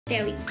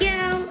There we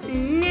go.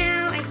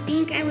 Now I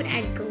think I would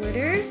add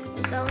glitter.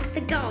 We'll go with the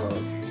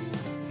gold.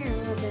 Add a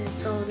little bit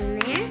of gold in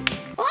there.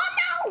 Oh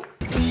no!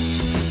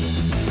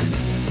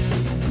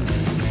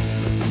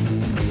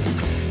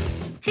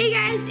 Hey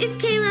guys, it's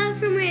Kayla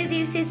from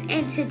wearethedavises,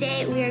 and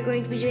today we are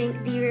going to be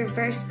doing the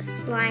reverse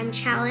slime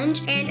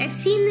challenge. And I've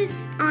seen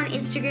this on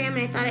Instagram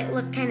and I thought it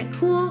looked kind of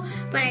cool,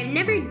 but I've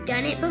never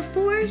done it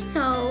before,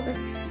 so let's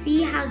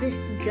see how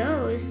this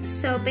goes.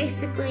 So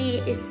basically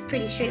it's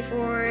pretty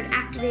straightforward.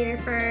 Activator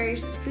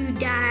first, food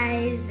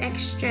dyes,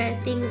 extra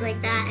things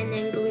like that, and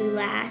then glue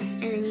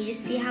last, and then you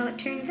just see how it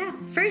turns out.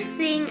 First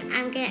thing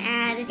I'm gonna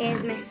add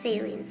is my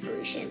saline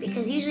solution,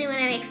 because usually when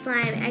I make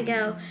slime I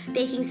go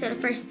baking soda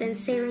first, then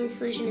saline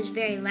solution is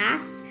very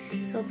last.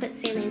 So we'll put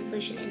saline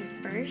solution in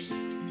first.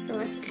 So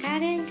let's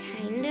add in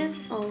kind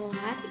of a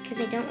lot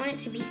because I don't want it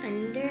to be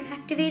under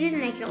activated,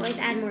 and I can always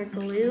add more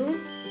glue.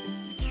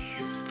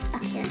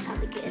 Okay, that's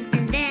probably good.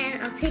 And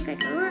then I'll take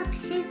like a little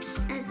pinch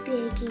of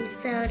baking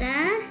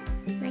soda,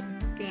 like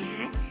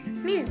that.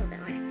 Maybe a little bit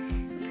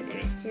more. Put the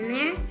rest in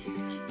there.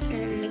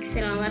 And mix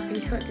it all up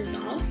until it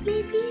dissolves,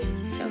 maybe.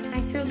 So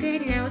far so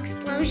good. No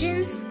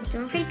explosions.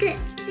 Doing pretty good.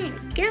 There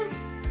we go.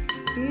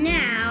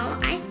 Now,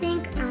 I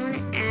think I want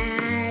to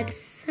add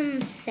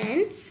some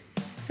scents.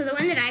 So the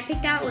one that I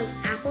picked out was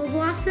Apple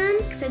Blossom,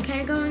 because I'm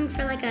kind of going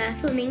for like a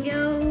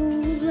flamingo,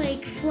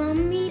 like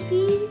phloem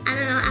maybe. I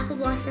don't know, Apple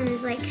Blossom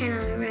is like kind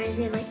of reminds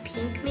me of like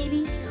pink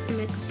maybe, so I'm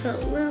going to put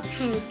a little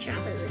tiny drop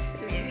of this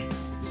in there.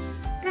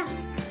 That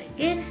looks probably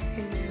good,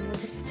 and then we'll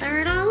just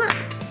stir it all up.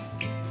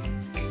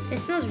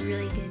 This smells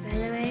really good, by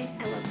the way.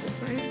 I love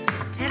this one.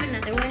 I have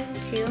another one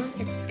too.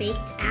 It's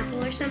baked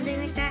apple or something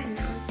like that, and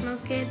that one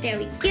smells good. There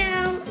we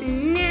go.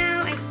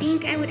 Now I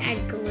think I would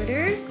add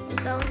glitter. We'll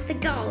go with the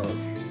gold.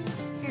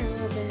 Add a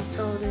little bit of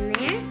gold in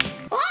there.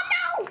 Oh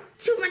no!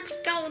 Too much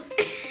gold.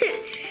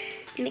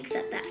 Mix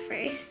up that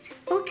first.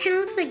 Oh, it kind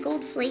of looks like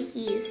gold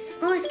flakies.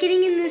 Oh, it's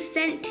getting in the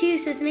scent too,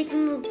 so it's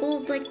making little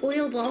gold like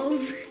oil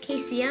balls. Can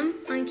you see them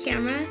on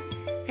camera?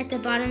 At the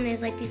bottom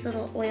there's like these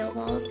little oil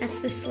balls. That's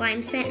the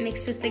slime scent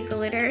mixed with the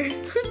glitter.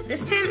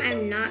 This time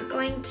I'm not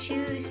going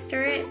to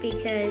stir it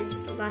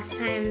because last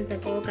time the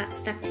gold got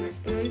stuck to my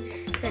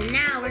spoon. So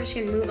now we're just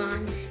gonna move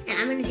on, and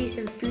I'm gonna do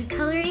some food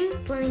coloring.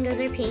 Flamingos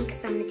are pink,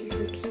 so I'm gonna do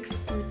some pink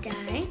food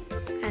dye.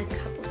 Just add a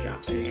couple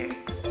drops in there.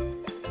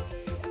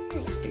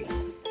 Like three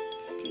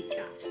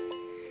drops.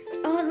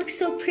 Oh, it looks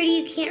so pretty.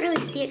 You can't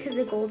really see it because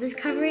the gold is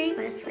covering,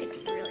 but it's like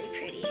really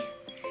pretty.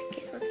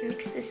 Okay, so let's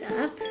mix this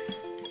up.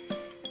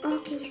 Oh,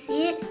 can you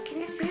see it? Can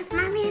you see it?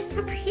 Mommy, it's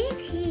so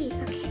pretty.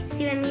 Okay,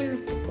 see what I mean?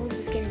 Like the gold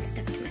is getting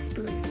stuck to my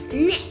spoon.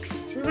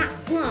 Next, we want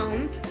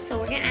phloem. So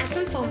we're gonna add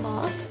some foam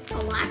balls. A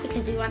lot,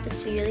 because we want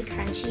this to be really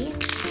crunchy.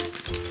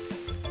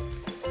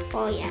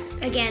 Oh yeah.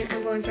 Again,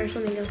 I'm going for a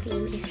flamingo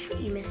theme if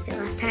you missed it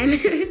last time.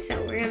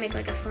 So we're gonna make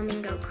like a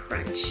flamingo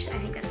crunch. I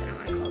think that's what I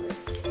want to call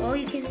this. Oh,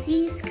 you can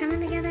see it's coming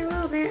together a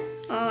little bit.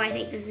 Oh, I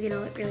think this is gonna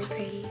look really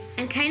pretty.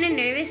 I'm kind of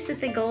nervous that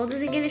the gold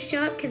isn't gonna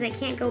show up because I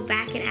can't go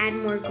back and add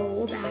more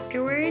gold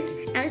afterwards.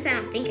 At least I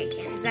don't think I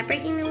can. Is that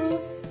breaking the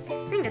rules?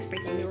 I think that's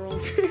breaking the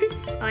rules.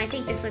 Oh, I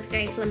think this looks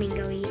very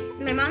flamingo-y.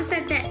 My mom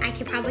said that I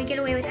could probably get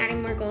away with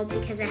adding more gold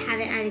because I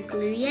haven't added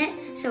glue yet.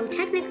 So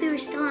technically we're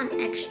still on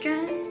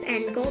extras,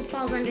 and gold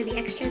falls under the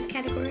extras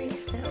category,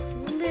 so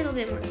a little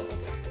bit more gold.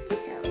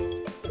 Just a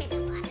maybe a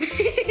lot.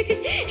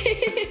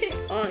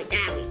 Oh,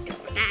 there we go.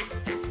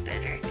 That's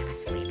better.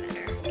 That's way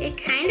better. It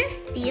kind of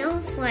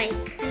feels like,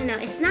 I don't know,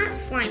 it's not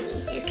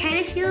slimy. It kind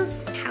of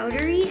feels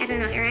powdery. I don't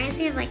know, it reminds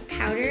me of like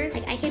powder.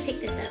 Like I can pick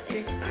this up and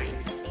it's fine.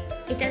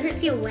 It doesn't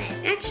feel wet.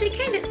 Actually,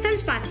 kind of, some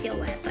spots feel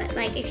wet, but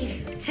like if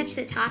you touch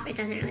the top, it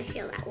doesn't really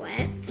feel that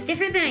wet. It's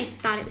different than I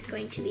thought it was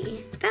going to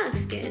be. That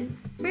looks good,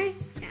 right?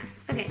 Yeah.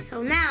 Okay,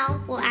 so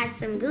now we'll add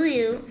some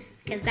glue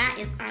because that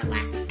is our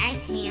last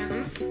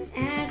item.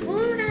 And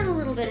we'll add a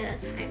little bit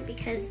at a time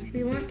because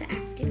we want the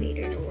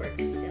activator to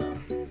work still.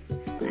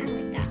 So add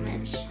like that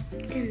much.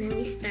 And then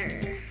we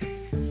stir.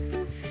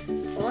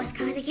 Oh, it's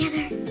coming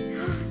together.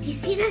 Do you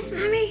see this,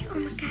 Mommy? Oh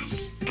my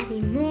gosh.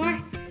 Adding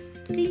more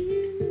glue.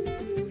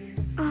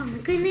 Oh my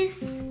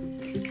goodness,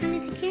 it's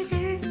coming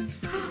together.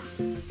 Oh,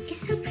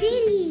 it's so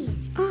pretty.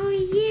 Oh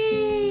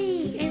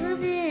yay, I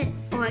love it.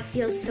 Oh, it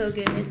feels so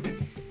good.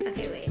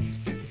 Okay, wait.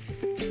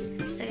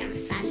 I still gotta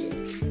massage it.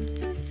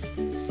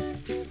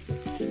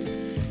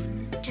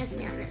 Trust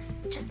me on this.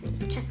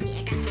 Trust me,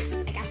 I got this.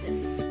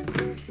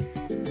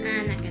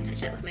 I'm not gonna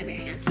touch that with my bare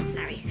hands,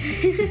 sorry.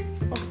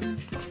 Oh.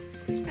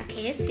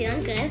 Okay, it's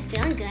feeling good,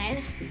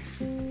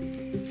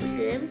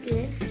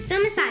 Good.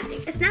 Still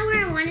massaging. It's not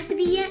where I want it to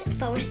be yet,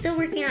 but we're still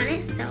working on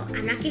it, so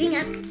I'm not giving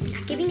up.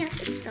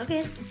 It's still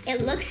good.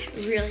 It looks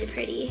really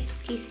pretty.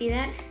 Do you see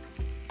that?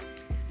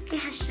 Look at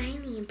how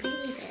shiny and pretty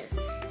it is.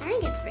 I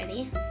think it's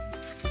pretty.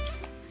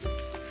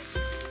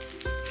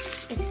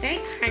 It's very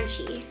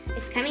crunchy.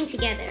 It's coming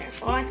together.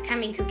 Oh, it's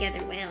coming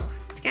together well.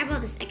 Let's grab all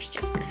this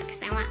extra stuff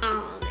because I want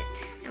all of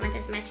it. I want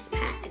as much as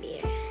possible.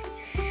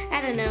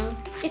 I don't know.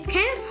 It's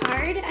kind of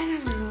hard. I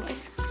don't know.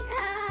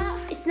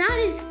 It's not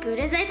as good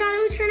as I thought it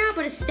would turn out,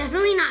 but it's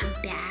definitely not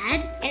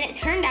bad. And it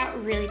turned out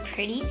out really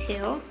pretty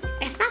too.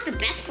 It's not the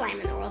best slime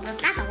in the world, but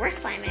it's not the worst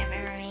slime I've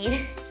ever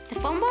made. The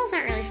foam balls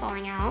aren't really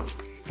falling out.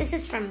 This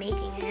is from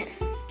making it.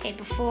 Okay,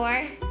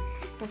 before,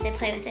 once I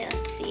play with it,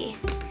 let's see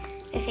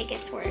if it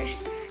gets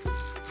worse.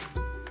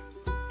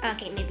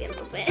 Okay, maybe a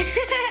little bit.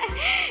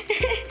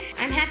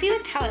 I'm happy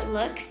with how it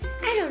looks.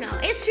 I don't know,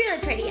 it's really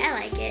pretty, I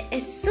like it.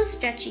 It's still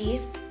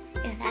stretchy,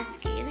 if that's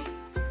good.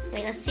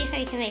 Wait, let's see if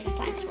I can make a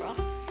slime swirl.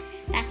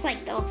 That's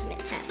like the ultimate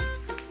test.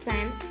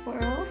 Slime swirl.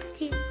 What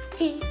do you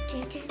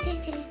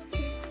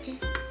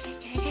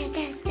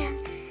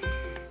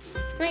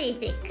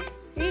think?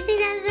 Do you think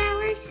that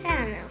works? I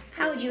don't know.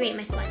 How would you rate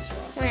my slime swirl?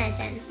 1 out of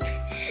 10.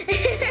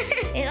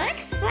 It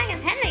looks like a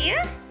 10 to you?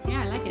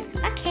 Yeah, I like it.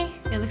 Okay.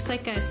 It looks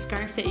like a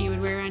scarf that you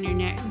would wear on your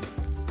neck.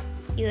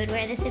 You would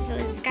wear this if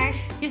it was a scarf?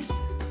 Yes.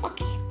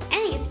 Okay. I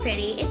think it's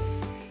pretty.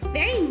 It's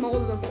very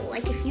moldable.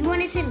 Like if you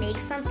wanted to make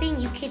something,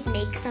 you could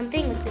make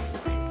something with this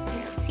slime.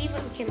 Here, let's see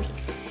what we can make.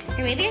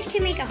 Or maybe I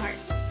can make a heart.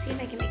 Let's see if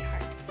I can make a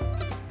heart.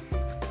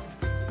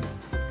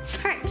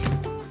 Heart.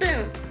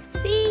 Boom.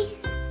 See?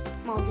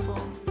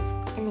 Moldable.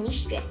 And then you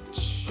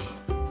stretch.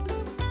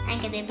 I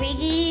think they're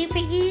pretty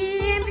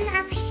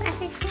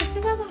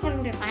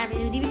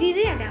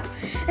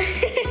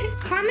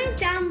Comment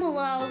down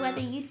below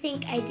whether you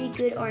think I did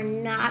good or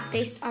not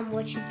based on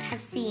what you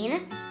have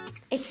seen.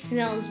 It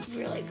smells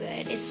really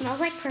good. It smells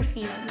like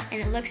perfume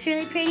and it looks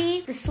really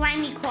pretty. The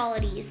slimy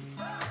qualities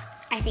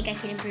I think I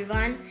can improve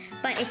on,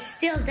 but it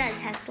still does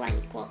have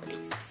slimy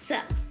qualities. So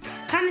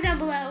comment down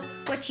below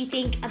what you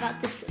think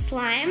about this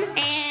slime.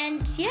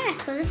 And yeah,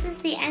 so this is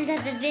the end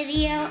of the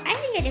video. I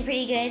think I did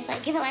pretty good.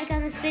 Like, give a like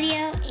on this video,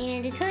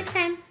 and until next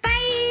time.